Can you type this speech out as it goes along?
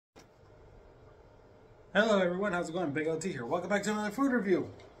Hello everyone, how's it going? BigLT here. Welcome back to another food review.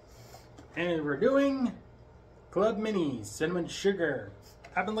 And we're doing Club Mini Cinnamon Sugar.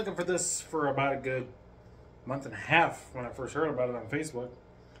 I've been looking for this for about a good month and a half when I first heard about it on Facebook.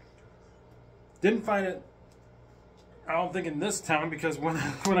 Didn't find it, I don't think, in this town, because when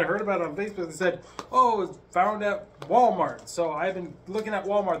I heard about it on Facebook, they said, oh, it's found at Walmart. So I've been looking at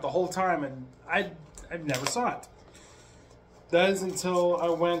Walmart the whole time and I never saw it. That is until I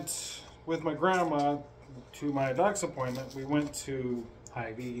went with my grandma to my doc's appointment. We went to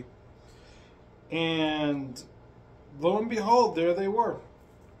Hy-Vee, and lo and behold, there they were.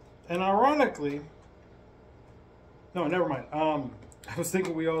 And ironically, no, never mind. I was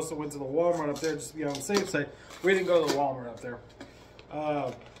thinking we also went to the Walmart up there just to be on the safe side. We didn't go to the Walmart up there.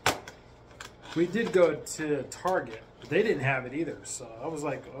 We did go to Target, but they didn't have it either. So I was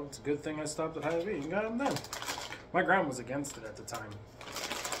like, oh, it's a good thing I stopped at Hy-Vee and got them then. My grandma was against it at the time.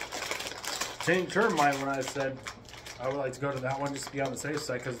 Changed her mind when I said I would like to go to that one just to be on the safe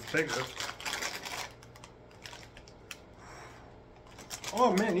side because it's bigger.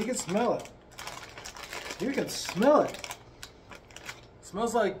 Oh man, you can smell it. You can smell it. It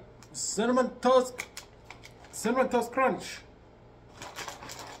smells like cinnamon toast crunch.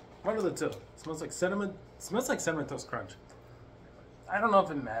 One of the two. It smells like cinnamon toast crunch. I don't know if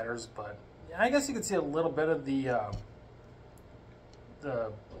it matters, but I guess you can see a little bit of the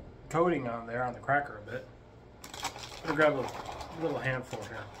coating on there on the cracker a bit. I'm gonna grab a little handful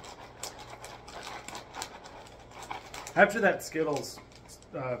here. After that Skittles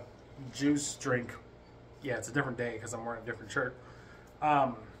juice drink, yeah, it's a different day because I'm wearing a different shirt.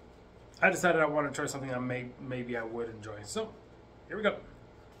 I decided I want to try something that maybe I would enjoy. So here we go.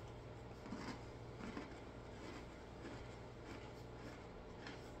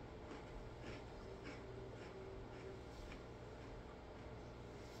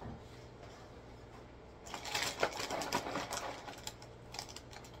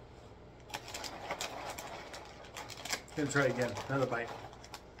 Gonna try again. Another bite.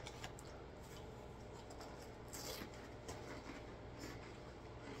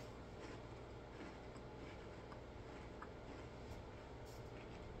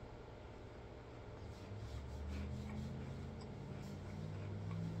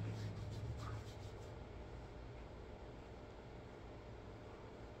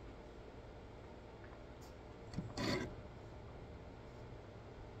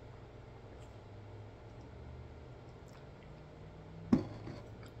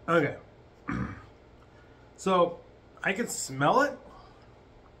 Okay, so I can smell it,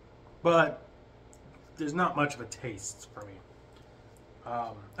 but there's not much of a taste for me.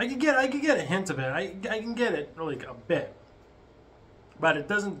 I could get a hint of it. I can get it like a bit, but it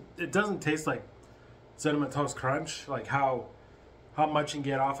doesn't taste like Cinnamon Toast Crunch. Like how much you can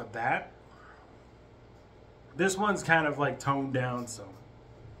get off of that. This one's kind of like toned down, so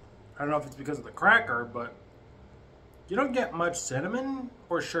I don't know if it's because of the cracker, but you don't get much cinnamon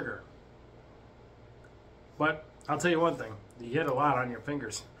or sugar. But I'll tell you one thing, you get a lot on your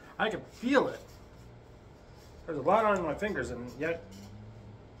fingers. I can feel it. There's a lot on my fingers, and yet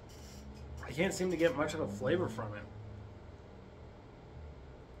I can't seem to get much of a flavor from it.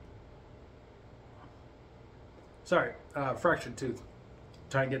 Sorry, fractured tooth.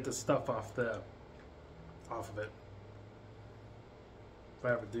 Try and get this stuff off of it. If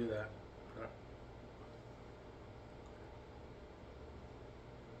I ever do that.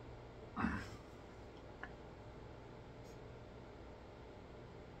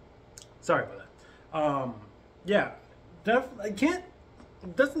 Sorry about that. Yeah, I can't.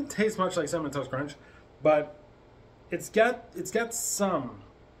 It doesn't taste much like Cinnamon Toast Crunch, but it's got some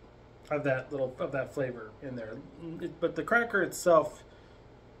of that flavor in there. But the cracker itself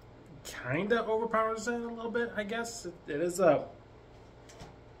kind of overpowers it a little bit, I guess. It is a.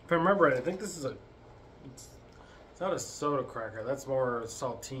 If I remember right, I think this is a. It's not a soda cracker. That's more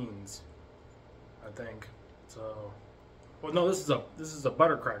saltines, I think. So, well, no, this is a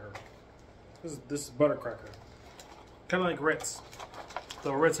butter cracker. This is butter cracker. Kind of like Ritz.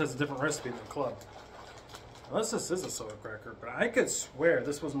 Though Ritz has a different recipe than Club. Unless this is a soda cracker, but I could swear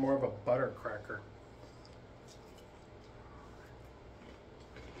this was more of a butter cracker.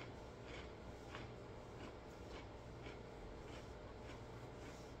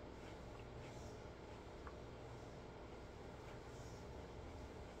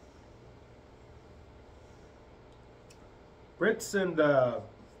 Ritz and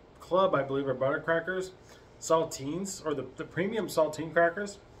Club, I believe, are butter crackers. Saltines, or the premium saltine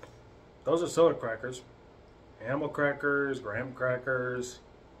crackers, those are soda crackers. Animal crackers, graham crackers.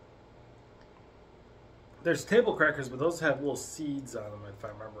 There's table crackers, but those have little seeds on them, if I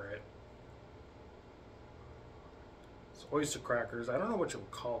remember right. It's oyster crackers. I don't know what you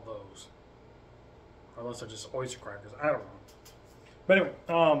would call those. Unless they're just oyster crackers. I don't know. But anyway,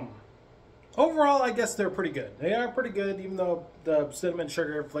 overall, I guess they're pretty good. They are pretty good, even though the cinnamon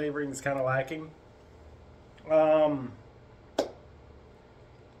sugar flavoring is kind of lacking. I'm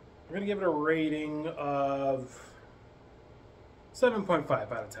going to give it a rating of 7.5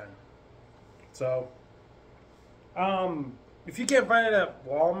 out of 10. So, if you can't find it at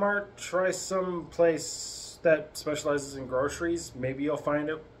Walmart, try some place that specializes in groceries. Maybe you'll find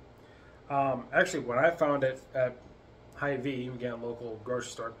it. Actually, when I found it at Hy-Vee, again, local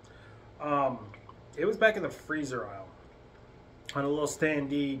grocery store, it was back in the freezer aisle on a little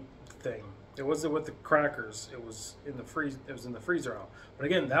standee thing. It wasn't with the crackers. It was in the freezer aisle. But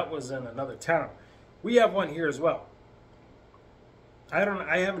again, that was in another town. We have one here as well.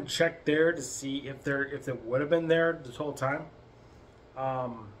 I haven't checked there to see if it would have been there this whole time. I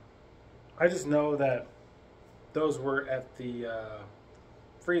just know that those were at the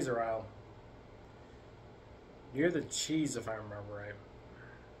freezer aisle near the cheese, if I remember right.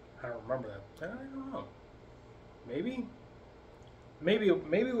 I don't remember that. I don't know. Maybe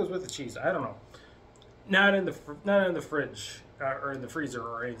it was with the cheese. I don't know. Not in the fridge or in the freezer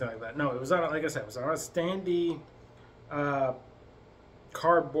or anything like that. No, it was on, like I said, it was on a standee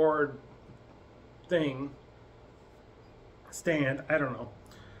cardboard stand. I don't know.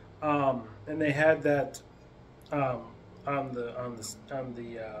 And they had that on the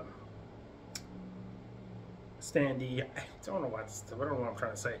standee. I don't know what I'm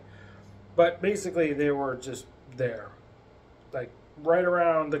trying to say. But basically, they were just there, like right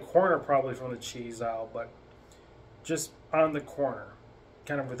around the corner, probably from the cheese aisle, but just on the corner,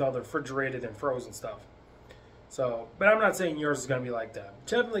 kind of with all the refrigerated and frozen stuff. So, but I'm not saying yours is going to be like that.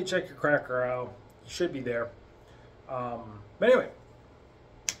 Definitely check your cracker aisle. It should be there. But anyway,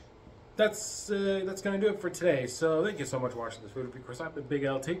 that's going to do it for today. So thank you so much for watching this food review. Of course, I've been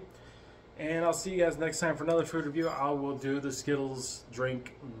BigLT. And I'll see you guys next time for another food review. I will do the Skittles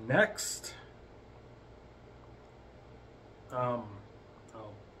drink next.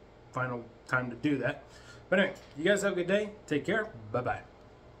 Final time to do that. But anyway, you guys have a good day. Take care. Bye-bye.